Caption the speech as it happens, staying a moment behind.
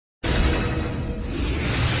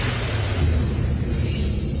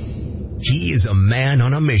He is a man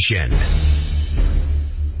on a mission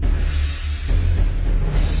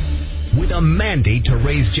with a mandate to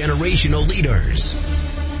raise generational leaders,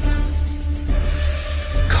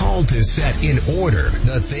 called to set in order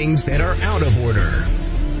the things that are out of order,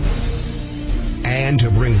 and to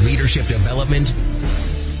bring leadership development,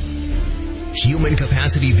 human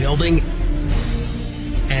capacity building,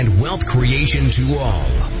 and wealth creation to all.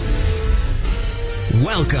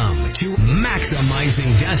 Welcome to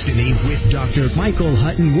Maximizing Destiny with Dr. Michael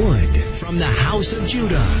Hutton Wood from the House of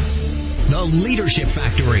Judah, the Leadership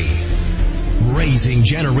Factory, raising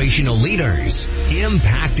generational leaders,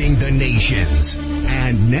 impacting the nations.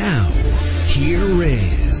 And now, here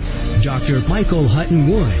is Dr. Michael Hutton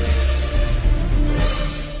Wood.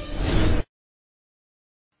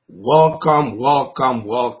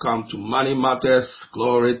 Welcome to Money Matters.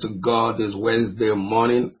 Glory to God this Wednesday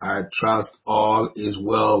morning. I trust all is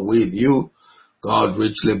well with you. God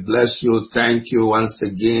richly bless you. Thank you once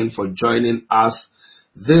again for joining us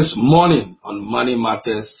this morning on Money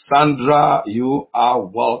Matters. Sandra, you are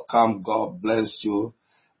welcome. God bless you.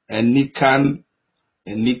 And Nikan,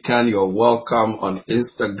 you're welcome on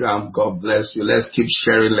Instagram. God bless you. Let's keep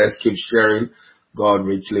sharing. God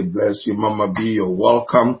richly bless you. Mama B, you're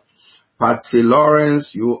welcome. Patsy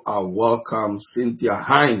Lawrence, you are welcome. Cynthia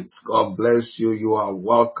Hines, God bless you. You are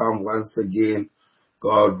welcome once again.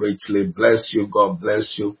 God richly bless you. God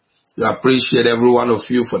bless you. We appreciate every one of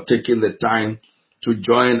you for taking the time to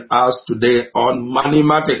join us today on Money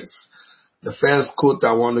Matters. The first quote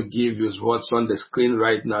I want to give you is what's on the screen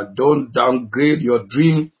right now. Don't downgrade your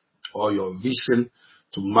dream or your vision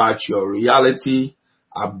to match your reality.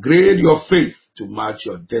 Upgrade your faith to match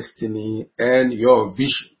your destiny and your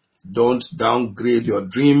vision. Don't downgrade your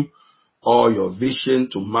dream or your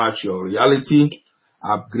vision to match your reality.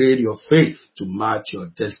 Upgrade your faith to match your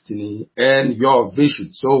destiny and your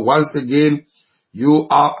vision. So once again, you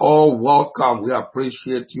are all welcome. We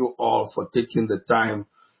appreciate you all for taking the time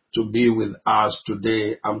to be with us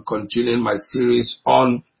today. I'm continuing my series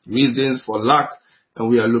on reasons for lack, and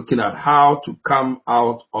we are looking at how to come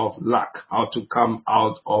out of lack, how to come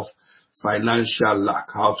out of financial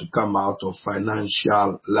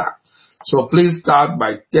lack. So please start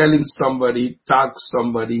by telling somebody, tag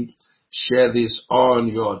somebody, share this on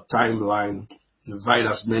your timeline. Invite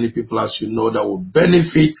as many people as you know that will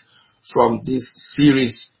benefit from this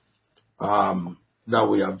series that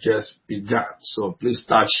we have just begun. So please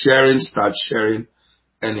start sharing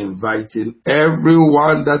and inviting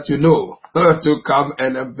everyone that you know to come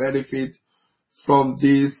and benefit from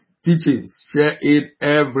these teachings. Share it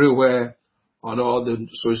everywhere on all the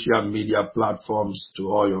social media platforms to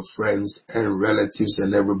all your friends and relatives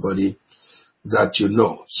and everybody that you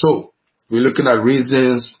know. So we're looking at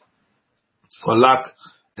reasons for lack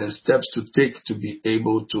and steps to take to be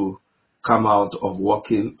able to come out of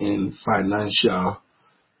walking in financial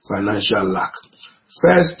lack.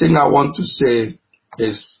 First thing I want to say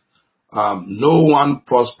is no one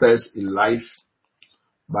prospers in life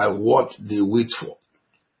by what they wait for.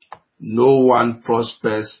 No one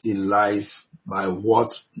prospers in life by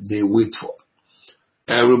what they wait for.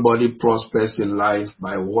 Everybody prospers in life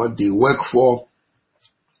by what they work for,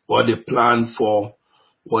 what they plan for,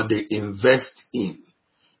 what they invest in.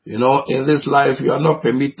 You know, in this life, you are not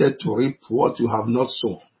permitted to reap what you have not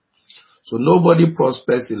sown. So nobody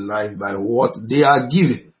prospers in life by what they are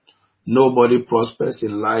given. Nobody prospers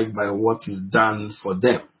in life by what is done for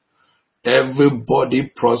them.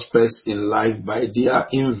 Everybody prospers in life by their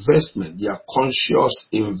investment, their conscious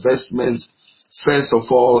investments, first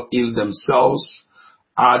of all in themselves,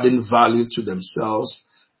 adding value to themselves,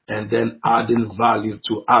 and then adding value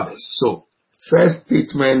to others. So, first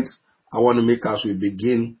statement I want to make as we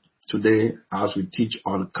begin today, as we teach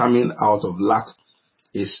on coming out of lack,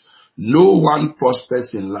 is no one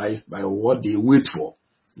prospers in life by what they wait for,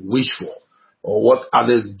 wish for, or what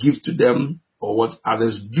others give to them, or what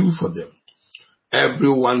others do for them.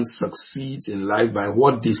 Everyone succeeds in life by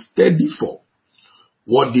what they study for,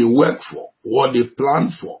 what they work for, what they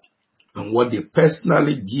plan for, and what they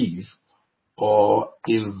personally give or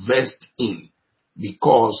invest in.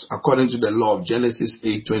 Because according to the law of Genesis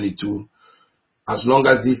 8:22, as long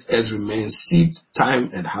as this earth remains, seed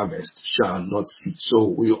time and harvest shall not cease.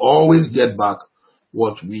 So we always get back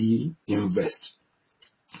what we invest.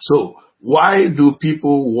 So why do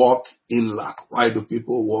people walk in lack? Why do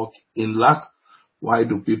people walk in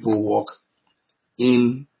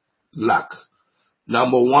lack?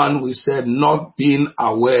 Number one, we said not being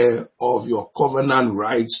aware of your covenant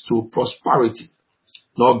rights to prosperity.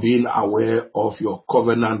 Not being aware of your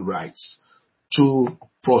covenant rights to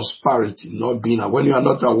prosperity. When you are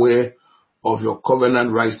not aware of your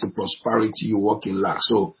covenant rights to prosperity, you walk in lack.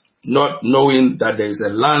 So not knowing that there is a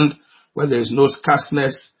land where there is no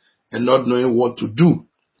scarceness and not knowing what to do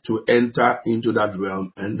to enter into that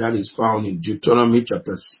realm. And that is found in Deuteronomy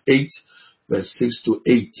chapter 8, verse 6 to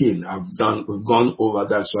 18. We've gone over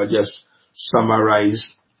that. So I just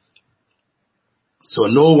summarize. So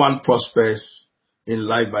no one prospers in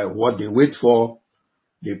life by what they wait for.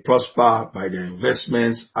 They prosper by their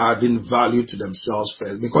investments, adding value to themselves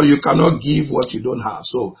first, because you cannot give what you don't have.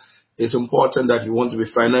 So it's important that you want to be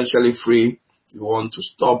financially free. You want to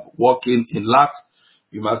stop walking in lack.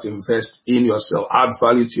 You must invest in yourself, add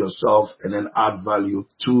value to yourself, and then add value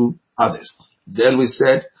to others. Then we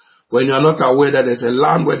said, when you are not aware that there's a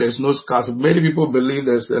land where there's no scarcity, many people believe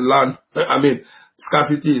there's a land,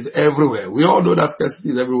 scarcity is everywhere. We all know that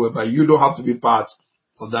scarcity is everywhere, but you don't have to be part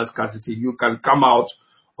of that scarcity. You can come out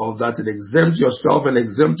of that and exempt yourself and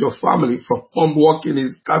exempt your family from walking in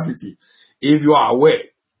scarcity if you are aware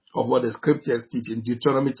of what the scriptures teach in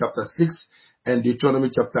Deuteronomy chapter 6 and Deuteronomy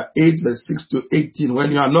chapter 8 verse 6 to 18.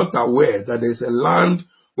 When you are not aware that there's a land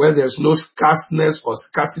where there's no scarceness or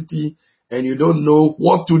scarcity and you don't know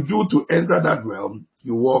what to do to enter that realm,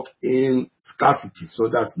 you walk in scarcity. So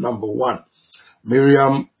that's number one.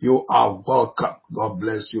 Miriam, you are welcome. God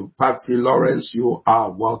bless you. Patsy Lawrence, you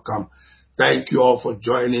are welcome. Thank you all for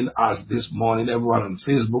joining us this morning, everyone on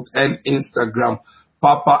Facebook and Instagram.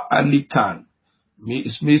 Papa Andy Khan.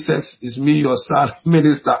 It's me, your son,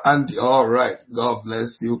 Minister Andy. All right. God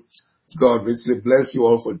bless you. God richly bless you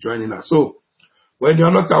all for joining us. So, when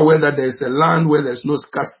you're not aware that there's a land where there's no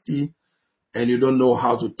scarcity and you don't know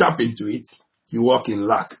how to tap into it, you walk in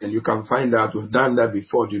lack. And you can find out, we've done that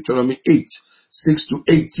before, Deuteronomy 8, 6 to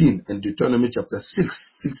 18, and Deuteronomy chapter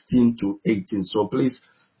 6, 16 to 18. So please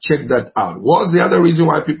check that out. What's the other reason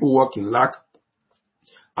why people walk in lack?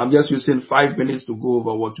 I'm just using 5 minutes to go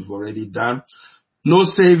over what you've already done. No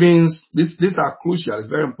savings. These are crucial. It's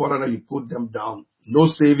very important that you put them down. No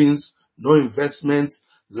savings, no investments,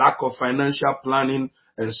 lack of financial planning,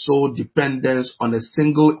 and sole dependence on a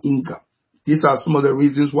single income. These are some of the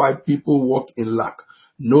reasons why people walk in lack.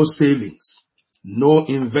 No savings, no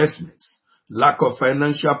investments, lack of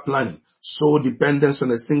financial planning, sole dependence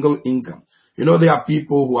on a single income. You know, there are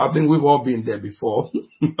people who, I think we've all been there before.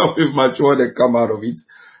 We've matured and come out of it.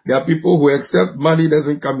 There are people who accept money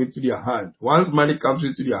doesn't come into their hand. Once money comes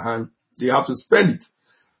into their hand, they have to spend it.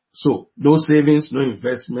 So, no savings, no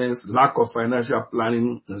investments, lack of financial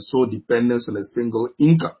planning, and sole dependence on a single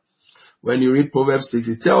income. When you read Proverbs 6,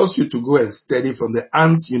 it tells you to go and study from the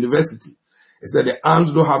ants university. It said the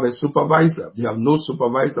ants don't have a supervisor. They have no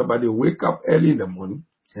supervisor, but they wake up early in the morning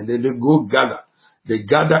and then they go gather. They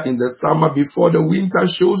gather in the summer before the winter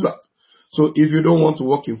shows up. So if you don't want to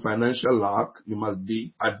work in financial lack, you must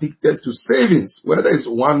be addicted to savings, whether it's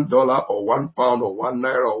 $1 or £1 or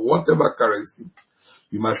 £1 or whatever currency.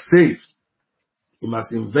 You must save, you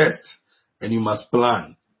must invest, and you must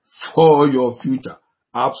plan for your future.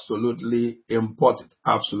 Absolutely important.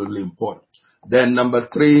 Absolutely important. Then number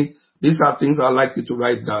 3, these are things I'd like you to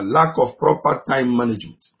write down. Lack of proper time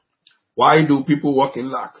management. Why do people work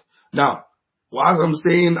in lack? Now,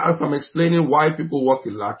 as I'm explaining why people work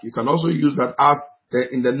in lack, you can also use that as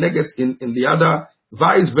in the other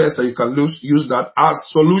vice versa, you can use that as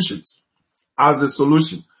solutions, as a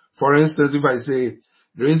solution. For instance, if I say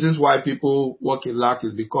the reasons why people work in lack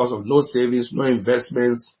is because of no savings, no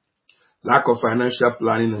investments, lack of financial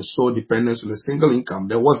planning, and sole dependence on a single income,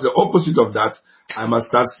 then what's the opposite of that? I must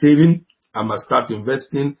start saving, I must start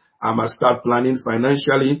investing, I must start planning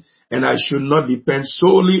financially, and I should not depend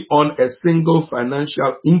solely on a single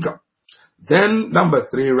financial income. Then number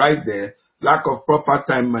 3 right there, lack of proper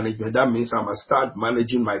time management. That means I must start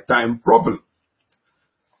managing my time properly.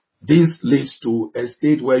 This leads to a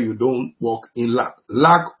state where you don't walk in lack.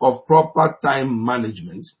 Lack of proper time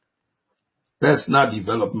management, personal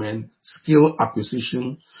development, skill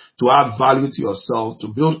acquisition, to add value to yourself, to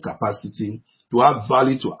build capacity, to add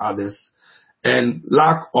value to others, and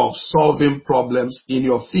lack of solving problems in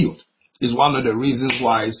your field is one of the reasons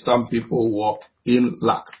why some people walk in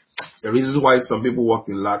lack. The reason why some people walk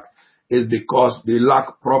in lack is because they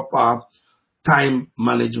lack proper time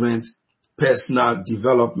management, personal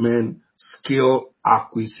development, skill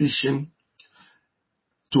acquisition,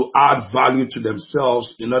 to add value to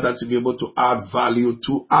themselves in order to be able to add value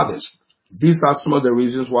to others. These are some of the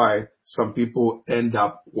reasons why some people end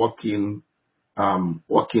up walking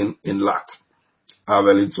in lack. I have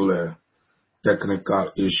a little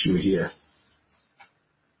technical issue here.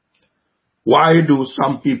 Why do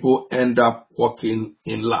some people end up walking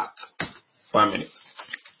in lack? 1 minute.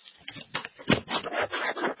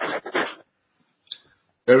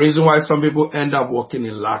 The reason why some people end up walking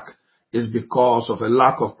in lack is because of a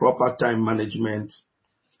lack of proper time management,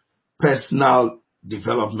 personal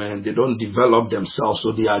development. They don't develop themselves,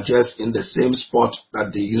 so they are just in the same spot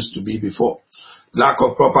that they used to be before. Lack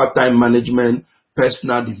of proper time management,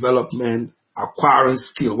 personal development, acquiring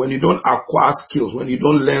skill. When you don't acquire skills, when you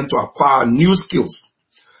don't learn to acquire new skills,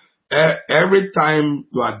 every time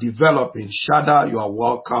you are developing, Shada, you are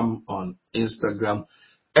welcome on Instagram.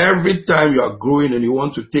 Every time you are growing and you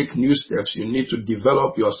want to take new steps, you need to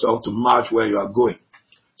develop yourself to match where you are going.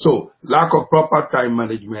 So, lack of proper time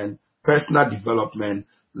management, personal development,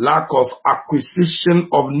 lack of acquisition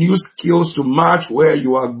of new skills to match where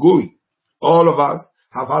you are going. All of us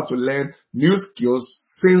have had to learn new skills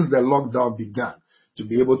since the lockdown began to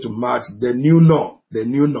be able to match the new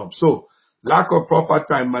norm. So, lack of proper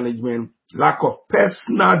time management, lack of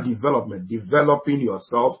personal development, developing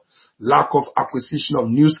yourself, lack of acquisition of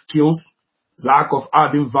new skills, lack of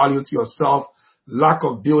adding value to yourself, lack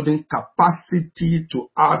of building capacity to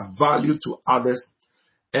add value to others,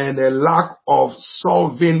 and a lack of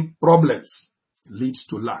solving problems leads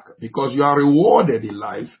to lack, because you are rewarded in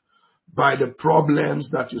life by the problems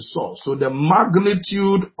that you solve. So the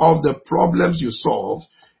magnitude of the problems you solve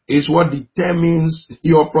is what determines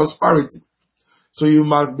your prosperity. So you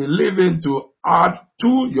must be living to add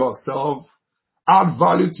to yourself, add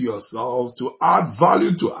value to yourself, to add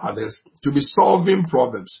value to others, to be solving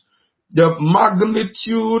problems. The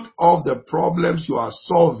magnitude of the problems you are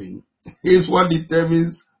solving is what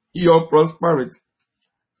determines your prosperity.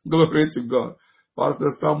 Glory to God. Pastor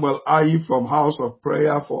Samuel Ayi from House of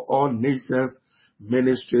Prayer for All Nations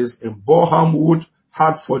Ministries in Bohamwood,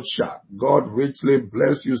 Hertfordshire. God richly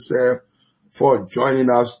bless you, sir, for joining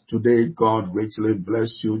us today. God richly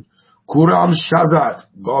bless you. Kuram Shazad,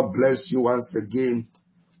 God bless you once again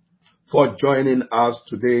for joining us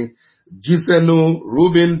today.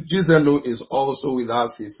 Ruben Gisenu is also with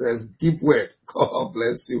us. He says, deep word. God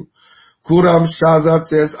bless you. Kuram Shazad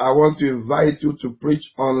says, I want to invite you to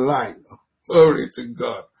preach online. Glory to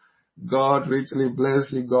God. God richly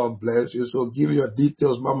bless you. God bless you. So give your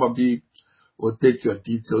details. Mama B will take your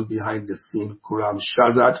details behind the scene. Kuram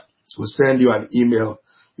Shazad will send you an email.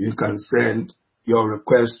 You can send your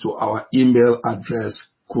request to our email address,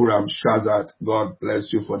 Kuram Shazad. God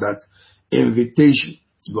bless you for that invitation.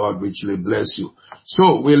 God richly bless you.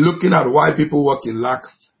 So we're looking at why people work in lack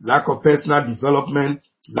of personal development,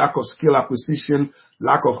 lack of skill acquisition,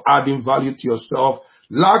 lack of adding value to yourself,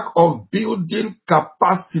 lack of building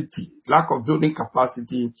capacity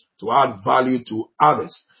to add value to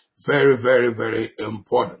others. Very, very, very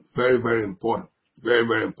important. Very, very important. Very,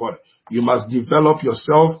 very important. You must develop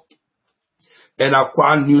yourself and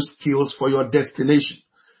acquire new skills for your destination.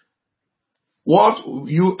 What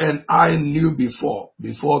you and I knew before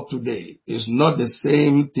today is not the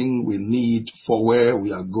same thing we need for where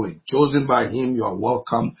we are going. Chosen by Him, you are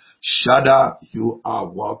welcome. Shada, you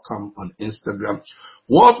are welcome on Instagram.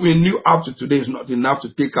 What we knew up to today is not enough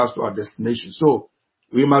to take us to our destination. So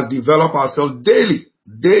we must develop ourselves daily.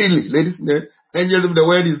 Ladies and gentlemen, the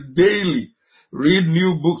word is daily. Read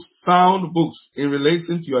new books, sound books in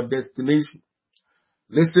relation to your destination.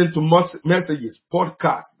 Listen to messages,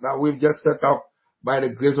 podcasts that we've just set up. By the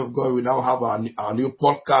grace of God, we now have our new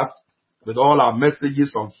podcast with all our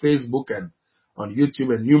messages on Facebook and on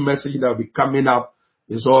YouTube. A new message that will be coming up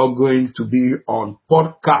is all going to be on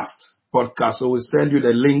podcast. So we'll send you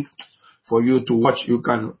the link for you to watch. You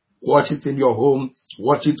can watch it in your home,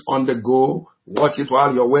 watch it on the go, watch it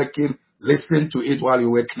while you're working, listen to it while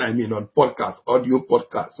you're working, on podcast, audio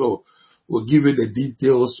podcast. So we'll give you the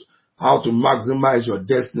details how to maximize your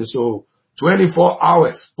destiny. So 24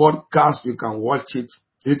 hours podcast, you can watch it,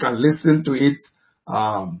 you can listen to it.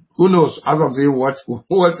 Who knows? As I'm saying, watch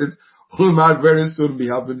it. We might very soon be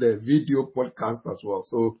having the video podcast as well.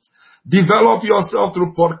 So develop yourself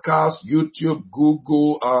through podcasts, YouTube,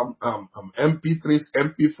 Google, MP3s,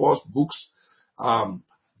 MP4s, books.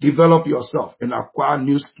 Develop yourself and acquire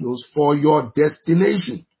new skills for your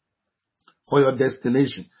destination.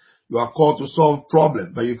 You are called to solve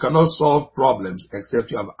problems, but you cannot solve problems except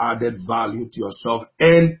you have added value to yourself,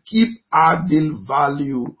 and keep adding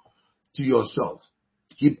value to yourself.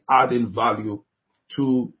 Keep adding value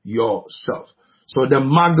to yourself. So the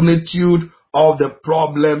magnitude of the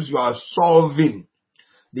problems you are solving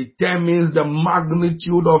determines the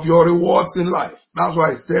magnitude of your rewards in life. That's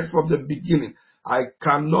why I said from the beginning, I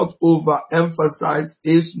cannot overemphasize,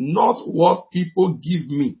 it's not what people give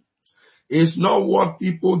me. It's not what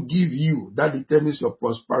people give you that determines your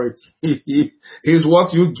prosperity. It's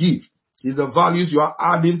what you give. It's the values you are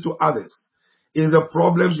adding to others. It's the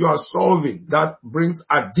problems you are solving that brings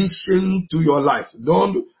addition to your life.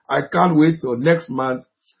 I can't wait till next month,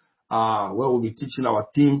 where we'll be teaching. Our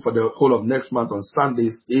theme for the whole of next month on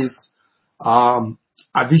Sundays is,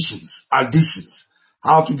 additions.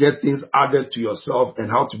 How to get things added to yourself and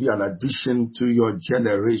how to be an addition to your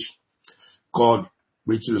generation. God,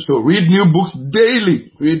 so read new books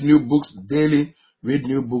daily. So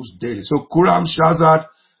Kuram Shazad,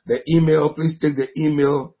 the email, please take the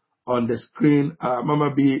email on the screen. Mama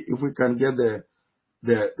B, if we can get the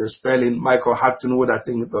spelling, Michael Huttonwood, I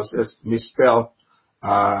think it was misspelled,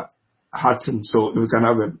 Hutton. So if we can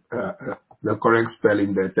have the correct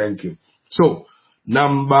spelling there. Thank you. So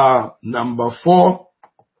number 4,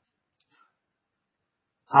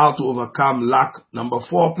 how to overcome lack. Number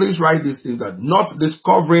 4, please write this thing, that not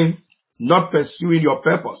discovering, not pursuing your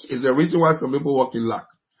purpose is the reason why some people walk in lack.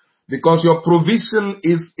 Because your provision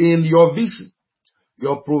is in your vision.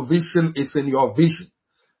 Your provision is in your vision.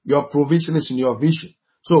 Your provision is in your vision.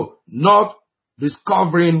 So not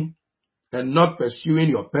discovering and not pursuing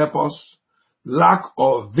your purpose, lack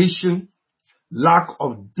of vision, lack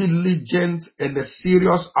of diligent and a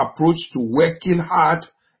serious approach to working hard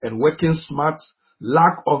and working smart,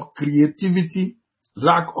 lack of creativity,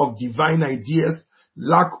 lack of divine ideas,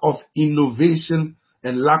 lack of innovation,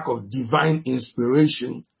 and lack of divine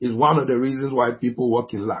inspiration is one of the reasons why people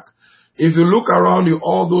walk in lack. If you look around you,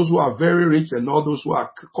 all those who are very rich and all those who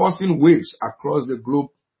are causing waves across the globe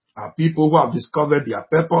are people who have discovered their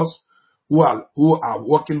purpose, who are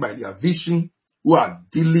working by their vision, who are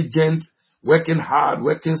diligent, working hard,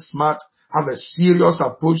 working smart, have a serious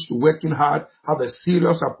approach to working hard, have a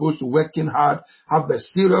serious approach to working hard, have a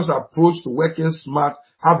serious approach to working smart,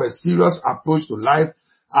 have a serious approach to life,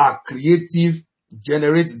 are creative,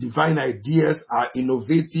 generate divine ideas, are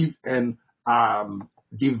innovative, and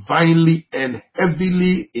divinely and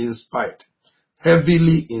heavily inspired.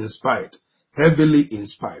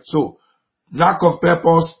 So, lack of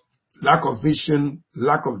purpose, lack of vision,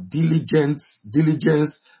 lack of diligence,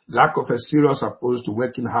 lack of a serious approach to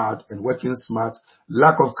working hard and working smart,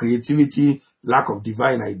 lack of creativity, lack of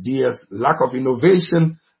divine ideas, lack of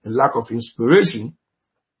innovation, and lack of inspiration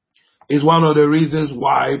is one of the reasons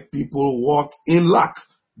why people walk in lack.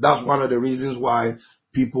 That's one of the reasons why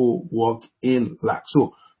people walk in lack.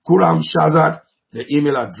 So, Kuram Shazad, the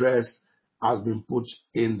email address has been put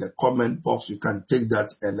in the comment box. You can take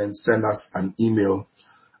that and then send us an email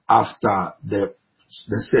after the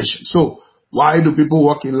session. So, why do people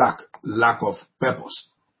walk in lack? Lack of purpose,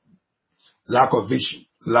 lack of vision,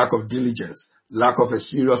 lack of diligence, lack of a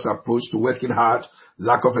serious approach to working hard,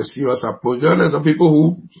 lack of a serious approach. There are some people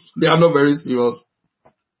who, they are not very serious.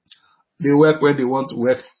 They work when they want to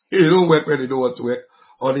work. They don't work when they don't want to work.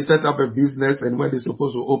 Or they set up a business, and when they're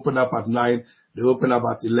supposed to open up at 9, they open up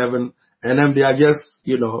at 11, and then they are just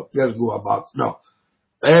go about. No.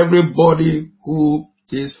 Everybody who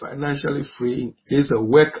is financially free is a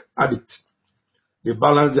work addict. They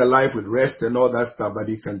balance their life with rest and all that stuff, but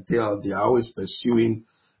you can tell they are always pursuing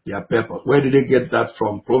their purpose. Where do they get that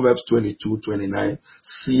from? Proverbs 22:29.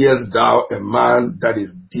 Seest thou a man that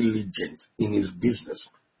is diligent in his business?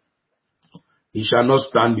 He shall not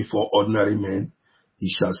stand before ordinary men. He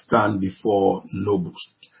shall stand before nobles.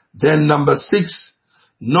 Then number 6,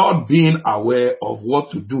 not being aware of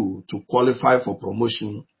what to do to qualify for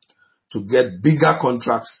promotion, to get bigger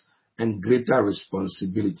contracts and greater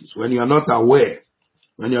responsibilities. When you are not aware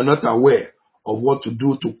of what to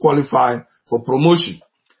do to qualify for promotion,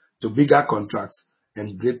 to bigger contracts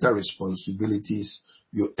and greater responsibilities,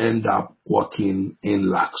 you end up walking in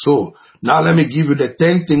lack. So now let me give you the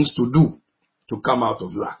 10 things to do to come out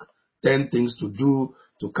of lack. 10 things to do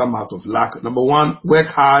to come out of lack. Number 1, work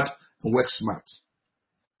hard and work smart.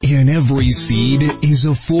 In every seed is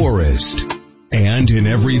a forest, and in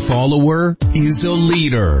every follower is a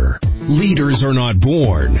leader. Leaders are not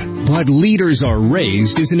born, but leaders are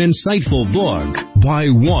raised is an insightful book by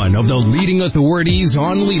one of the leading authorities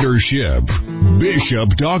on leadership,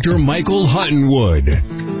 Bishop Dr. Michael Huttonwood.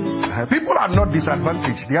 People are not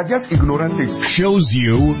disadvantaged. They are just ignorant. Shows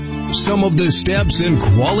you some of the steps and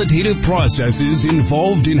qualitative processes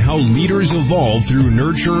involved in how leaders evolve through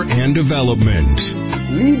nurture and development.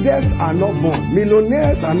 Leaders are not born.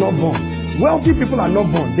 Millionaires are not born. Wealthy people are not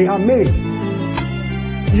born. They are made.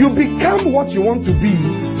 You become what you want to be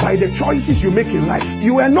by the choices you make in life.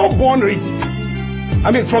 You were not born rich.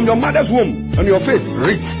 From your mother's womb, on your face,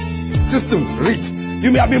 rich. System, rich. You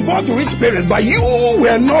may have been born to rich parents, but you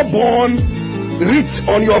were not born rich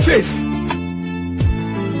on your face.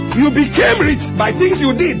 You became rich by things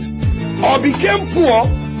you did, or became poor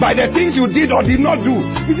by the things you did or did not do.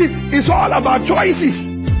 You see, it's all about choices.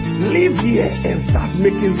 Live here and start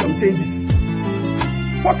making some changes.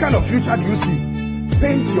 What kind of future do you see?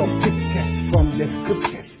 Paint your pictures from the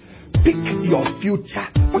scriptures. Pick your future.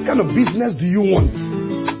 What kind of business do you want?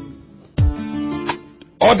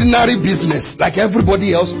 Ordinary business like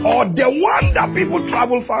everybody else, or the one that people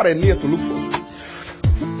travel far and near to look for?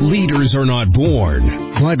 Leaders are not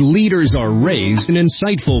born, but leaders are raised. An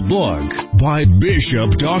insightful book by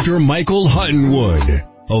Bishop Dr. Michael Huttonwood.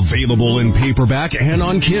 Available in paperback and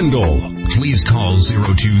on Kindle. Please call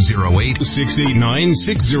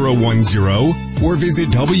 0208-689-6010 or visit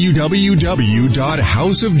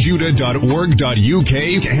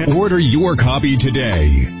www.houseofjudah.org.uk and order your copy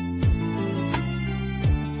today.